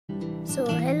So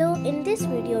hello, in this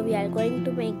video we are going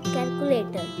to make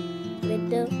calculator with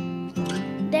the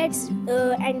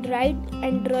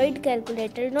Android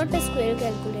calculator, not a square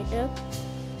calculator.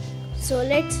 So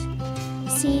let's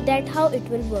see that how it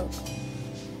will work.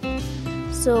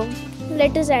 So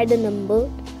let us add a number.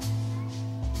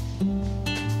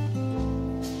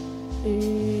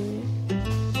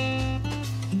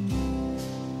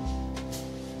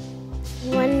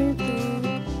 One,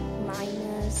 two,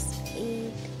 minus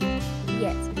 8.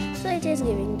 Yes, so it is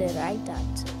giving the right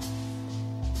answer.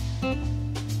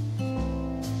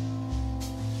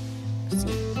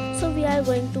 See, so we are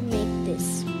going to make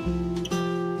this.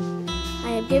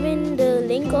 I have given the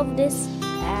link of this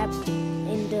app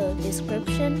in the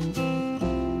description,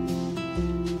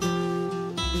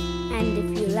 and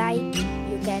if you like,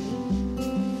 you can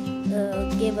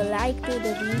give a like to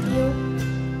the video.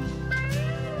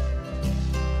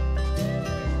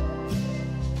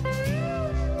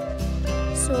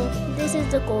 So this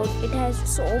is the code. It has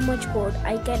so much code,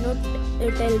 I cannot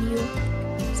tell you.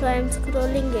 So I am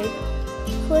scrolling it.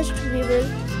 First we will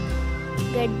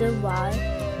get the var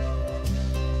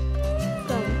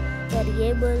from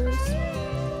variables.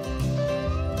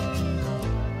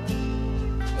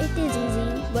 It is easy,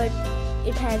 but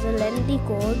it has a lengthy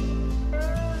code.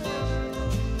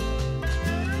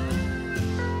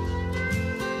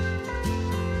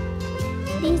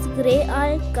 These gray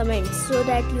are comments so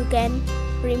that you can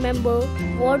remember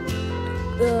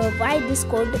why this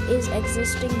code is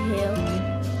existing here,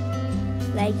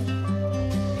 like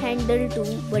handle to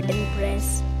button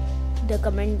press, the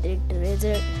comment it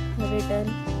written,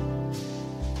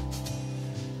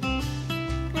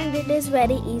 and it is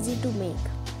very easy to make.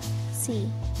 See,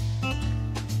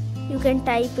 you can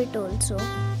type it also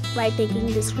by taking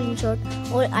the screenshot,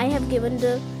 or I have given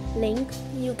the link,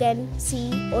 you can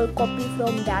see or copy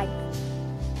from that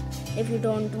if you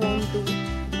don't want to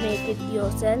make it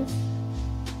yourself,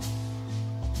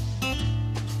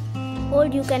 or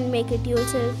you can make it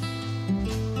yourself.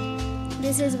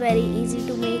 This is very easy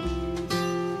to make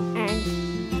and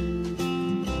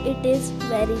it is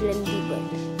very lengthy, but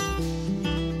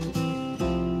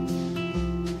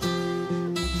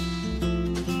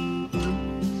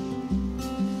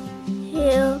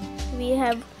here we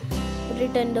have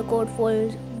written the code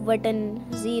for button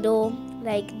 0,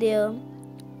 like there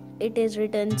it is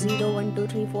written 0 1 2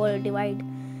 3 4 divide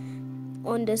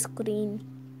on the screen.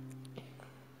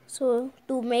 So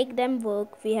to make them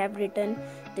work, we have written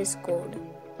this code.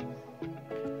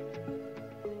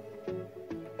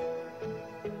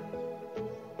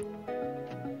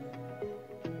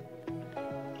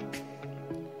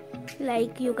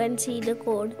 Like you can see the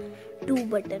code 2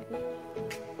 button.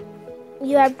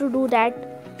 You have to do that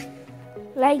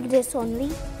like this only.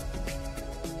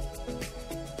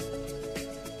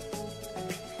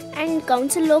 And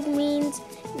council log means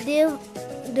the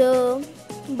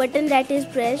button that is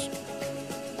pressed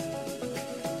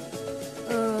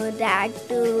that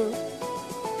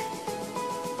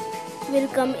will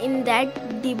come in that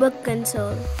debug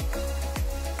console,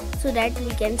 so that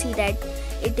we can see that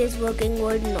it is working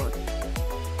or not,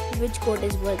 which code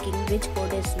is working, which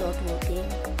code is not working.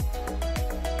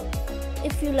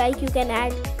 If you like, you can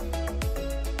add.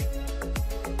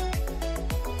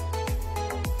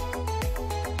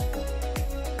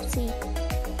 See,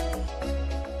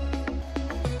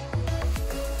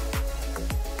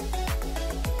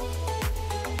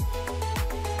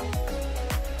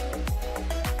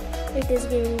 it is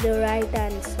giving the right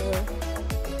answer.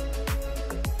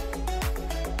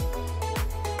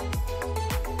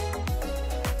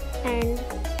 And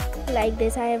like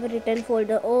this, I have written for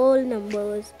the all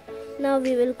numbers. Now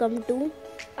we will come to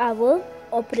our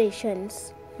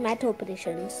operations, math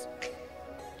operations.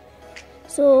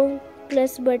 So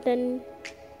plus button,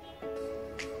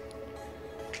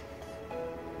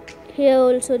 here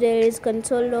also there is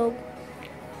console log.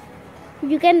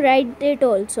 You can write it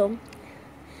also.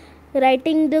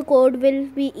 Writing the code will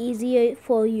be easier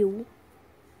for you.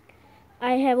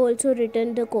 I have also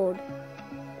written the code.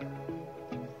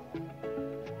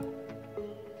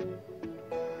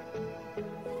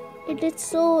 It is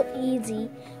so easy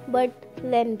but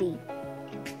lengthy.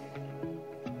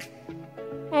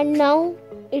 And now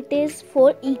it is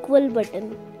for equal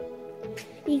button.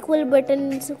 Equal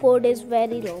button's code is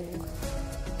very long.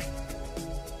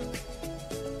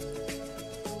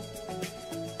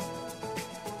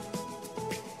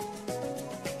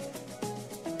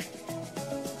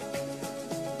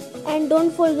 And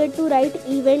don't forget to write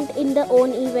event in the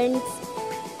on events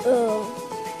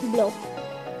block.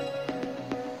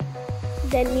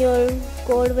 Then your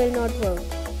code will not work.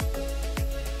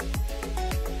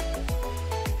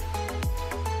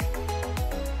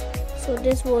 So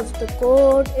this was the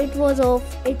code. It was of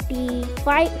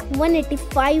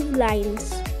 185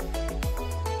 lines.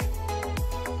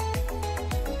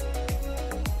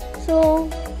 So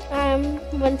I am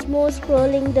once more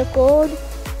scrolling the code.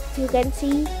 You can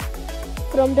see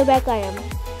from the back I am.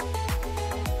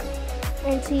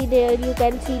 And see there you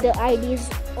can see the IDs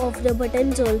of the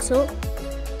buttons also.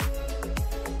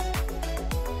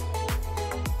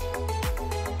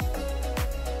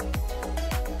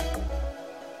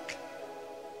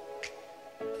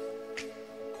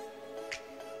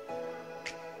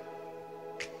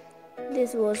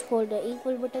 This was for the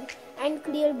equal button and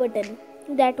clear button.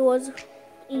 That was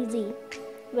easy,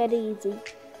 very easy.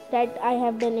 That I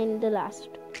have done in the last.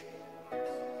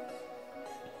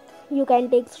 You can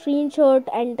take screenshot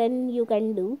and then you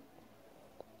can do.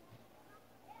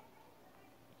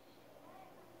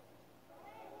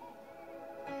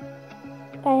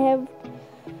 I have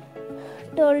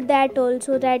told that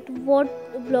also that what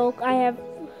block I have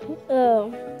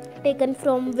taken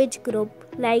from which group,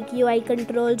 like UI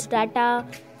controls, data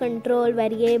control,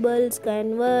 variables,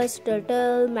 canvas,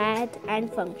 turtle, math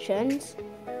and functions.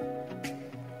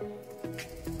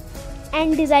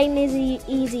 And design is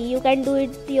easy, you can do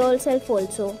it yourself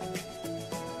also.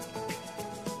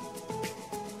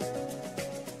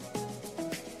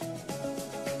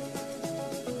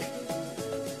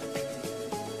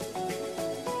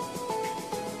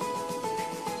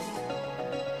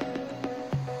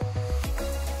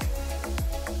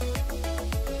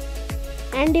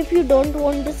 And if you don't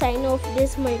want the sign of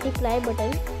this multiply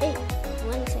button,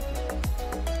 one second.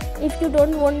 If you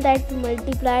don't want that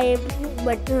multiply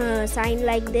sign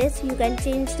like this, you can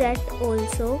change that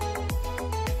also.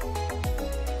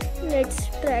 Let's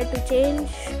try to change.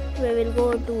 We will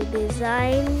go to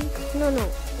design. No,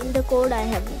 in the code I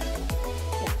have.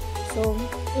 Yeah. So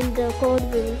in the code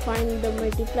we will find the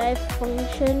multiply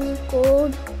function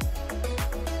code.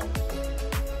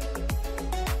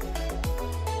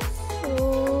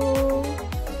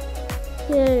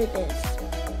 Here it is.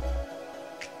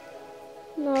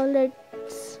 Now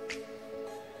let's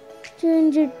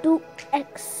change it to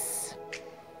X.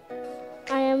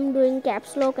 I am doing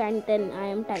caps lock and then I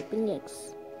am typing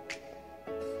X.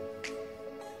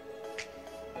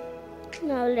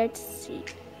 Now let's see.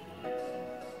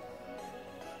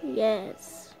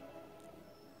 Yes.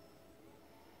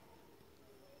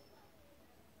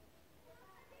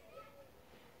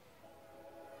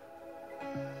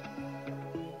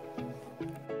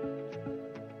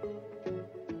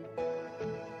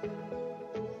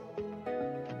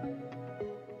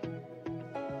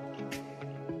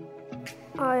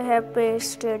 I have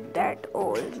pasted that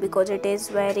all because it is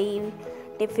very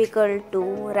difficult to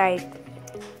write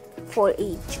for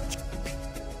each.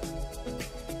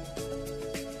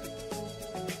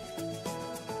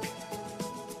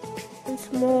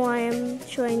 Once more I am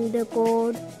showing the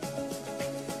code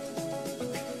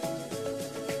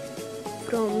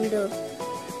from the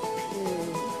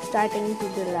starting to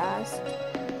the last.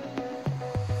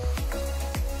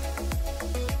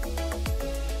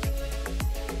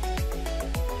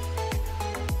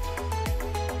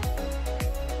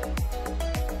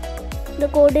 The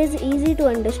code is easy to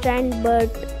understand, but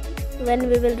when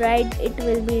we will write it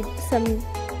will be some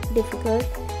difficult.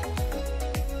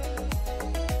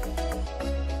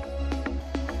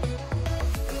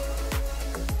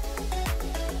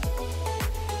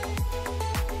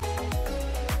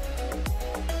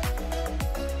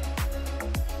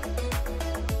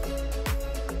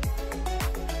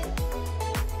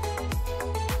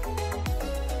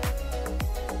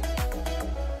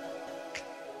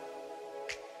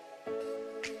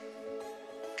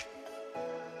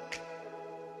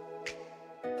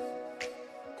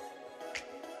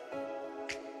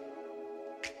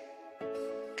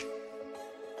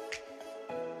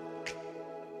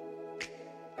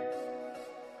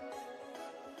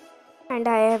 And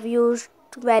I have used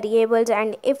variables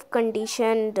and if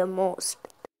condition the most.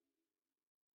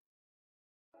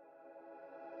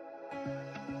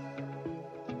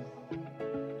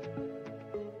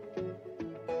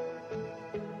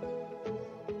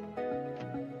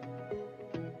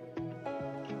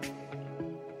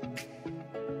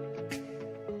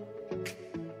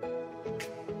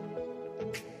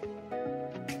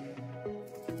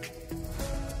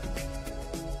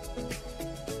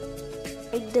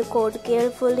 Write the code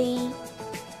carefully.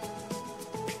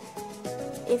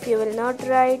 If you will not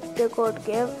write the code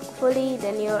carefully,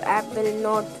 then your app will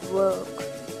not work.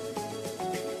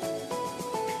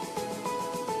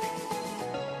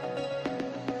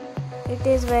 It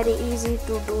is very easy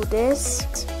to do this.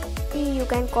 You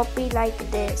can copy like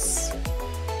this.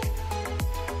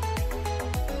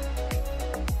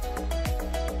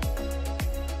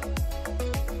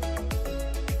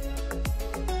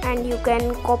 and you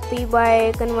can copy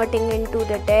by converting into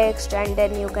the text, and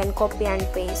then you can copy and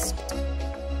paste.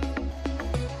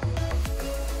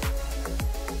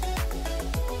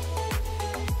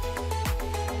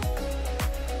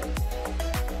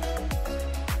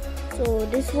 So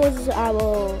this was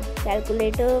our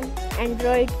calculator,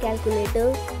 Android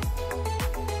calculator,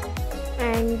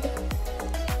 and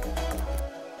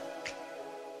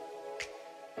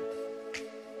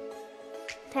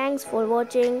thanks for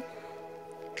watching.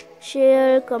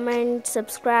 Share, comment,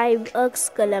 subscribe. Aks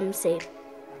Kalam se.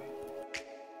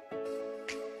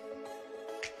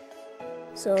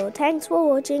 So thanks for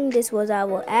watching. This was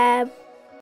our app.